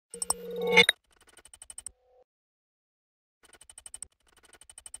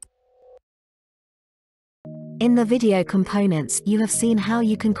In the video components, you have seen how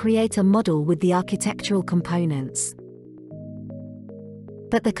you can create a model with the architectural components.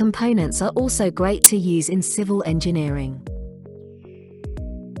 But the components are also great to use in civil engineering.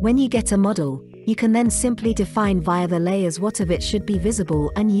 When you get a model, you can then simply define via the layers what of it should be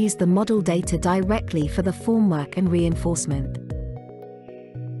visible and use the model data directly for the formwork and reinforcement.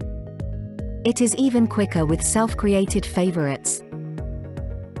 It is even quicker with self-created favorites.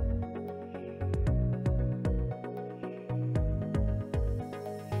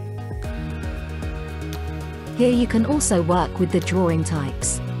 Here you can also work with the drawing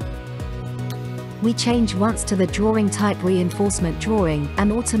types. We change once to the drawing type reinforcement drawing,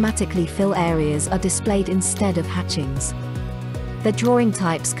 and automatically fill areas are displayed instead of hatchings. The drawing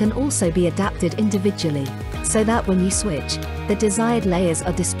types can also be adapted individually, so that when you switch, the desired layers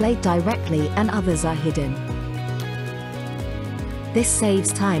are displayed directly and others are hidden. This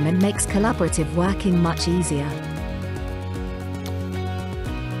saves time and makes collaborative working much easier.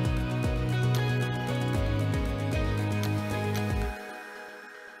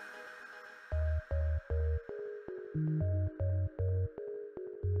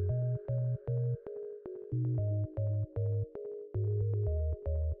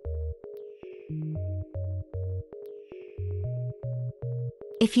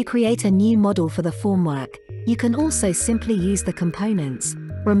 If you create a new model for the formwork, you can also simply use the components,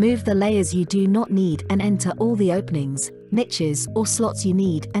 remove the layers you do not need and enter all the openings, niches or slots you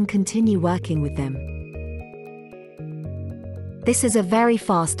need and continue working with them. This is a very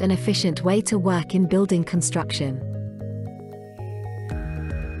fast and efficient way to work in building construction.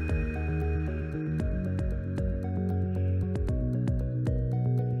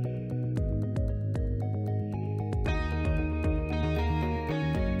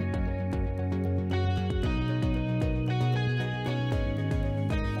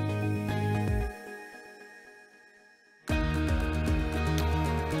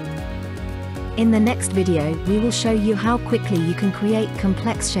 In the next video, we will show you how quickly you can create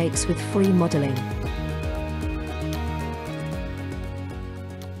complex shapes with free modeling.